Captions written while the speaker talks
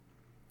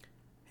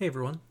Hey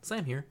everyone,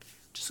 Sam here.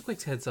 Just a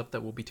quick heads up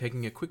that we'll be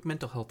taking a quick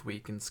mental health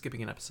week and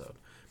skipping an episode,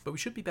 but we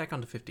should be back on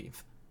the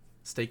 15th.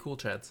 Stay cool,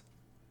 Chads.